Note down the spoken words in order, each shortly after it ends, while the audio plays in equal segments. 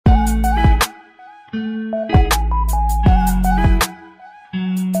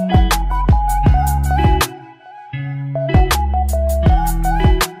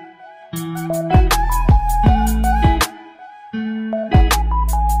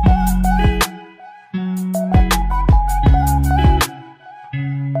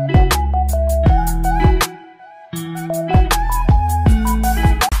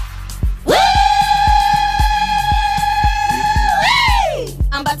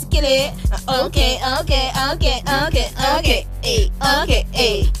to kill it. Okay, okay, okay, okay, okay, hey, okay,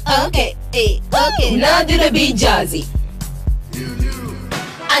 hey, okay, hey, okay. Now do the beat jazzy.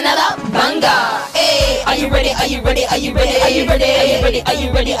 Another banger. Hey, are you ready? Are you ready? Are you ready? Are you ready? Are you ready? Are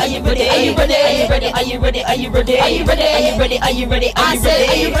you ready? Are you ready? Are you ready? Are you ready? Are you ready? Are you ready? Are you ready? Are you ready? Are you ready? Are you ready? Are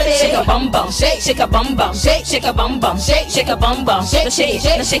you ready? Shake a bum bum, shake a bum bum, shake a bum bum, shake a bum bum, shake it, shake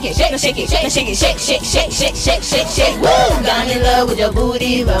it, shake it, shake it, shake it, shake. Woo! Got me in love with your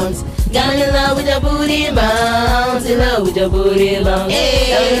booty bounce. Got me in love with your booty bounce. In love with your booty bounce.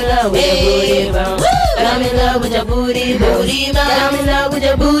 Got me in love with your booty bounce. Got me in love with your booty bounce. Got me in love with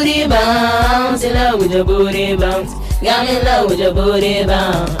your booty bounce. In love with your booty bounce. Got me in love with your booty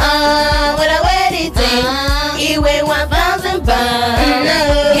bounce. What a wedding thing. You weigh 1,000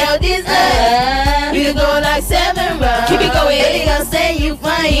 pounds. Yo, this you go like 7 rounds. Keep it going. Let me go say you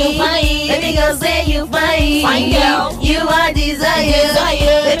fine. Let me go say you fine. Fine girl. You are desire.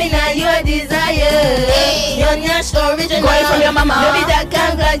 Let me know you are desire. You're not original. Going from your mama. Baby that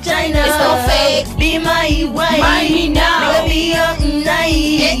comes like China. It's no fake. Be my wife. Mind me now. Baby you're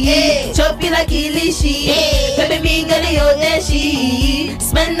nice. Chop you like Ilishi. Baby me gonna your deshi.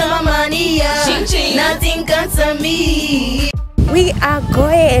 Spend all my money. Nothing comes to me. We are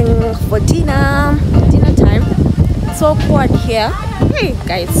going for dinner time. So cold here. Hey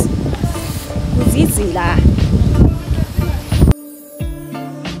guys, it's easy lah.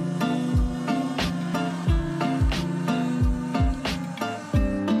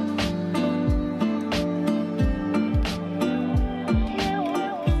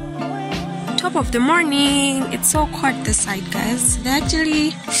 Top of the morning. It's so cold this side, guys. There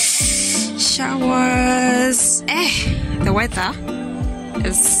actually showers. The weather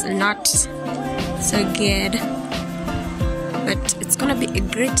is not so good, but it's gonna be a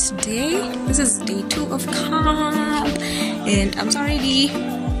great day. This is day 2 of camp and I'm so ready.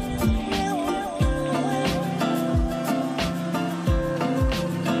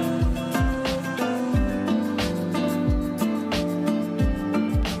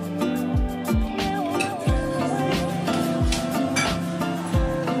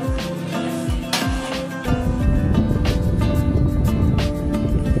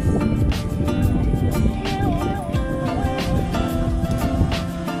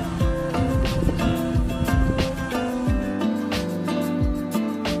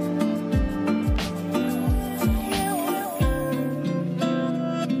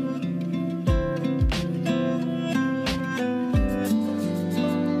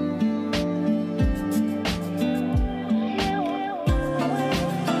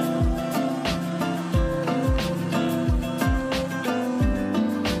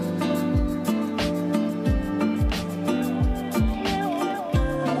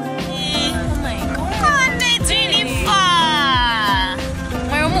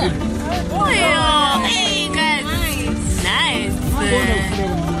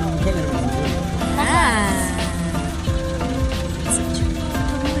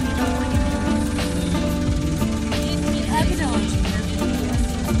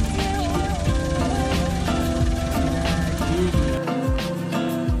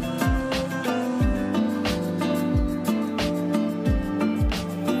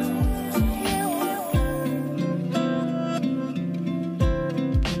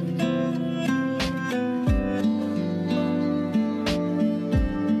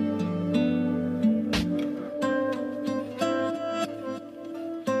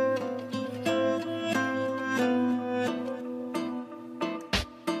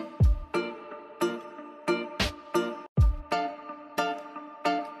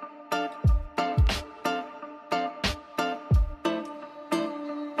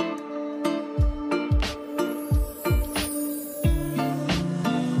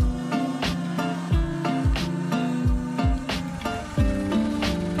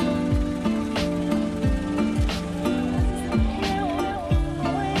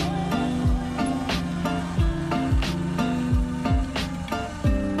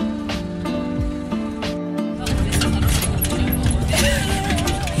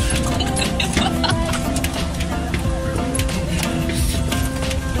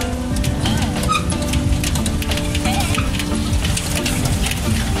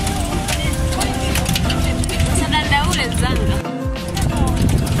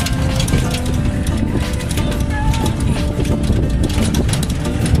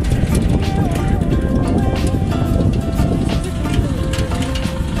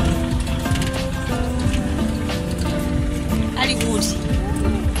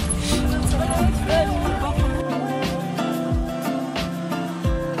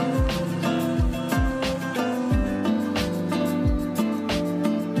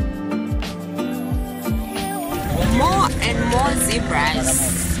 more and more zebras.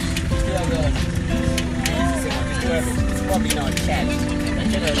 It's probably not cat.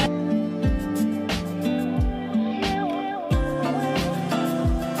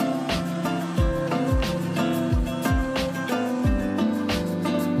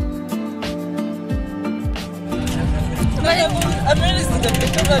 I've noticed the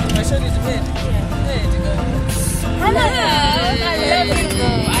picture that I showed you to me. Hello. I love you, bro.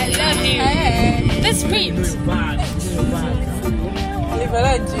 I love you. This print.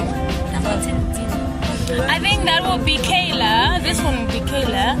 I think that will be Kayla. This one will be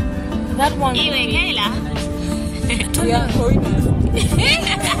Kayla. That one will be Kayla.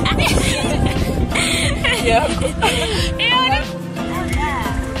 Yeah,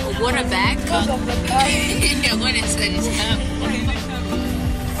 What a bag. You're going to set it up.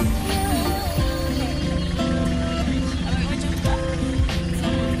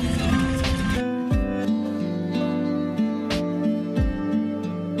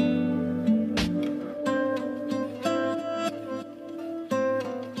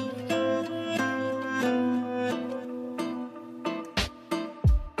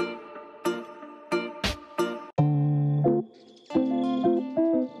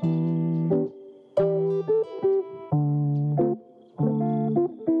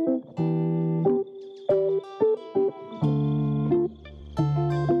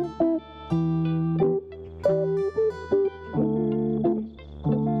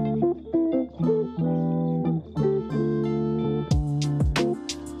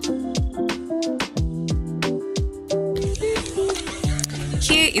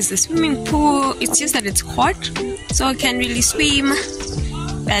 Here is the swimming pool. It's just that it's hot, so I can't really swim,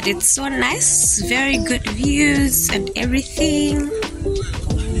 but it's so nice, very good views and everything.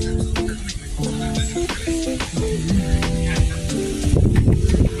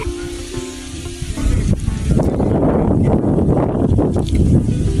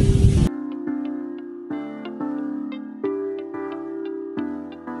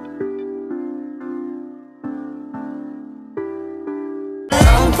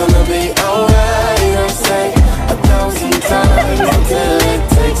 I'm gonna be alright.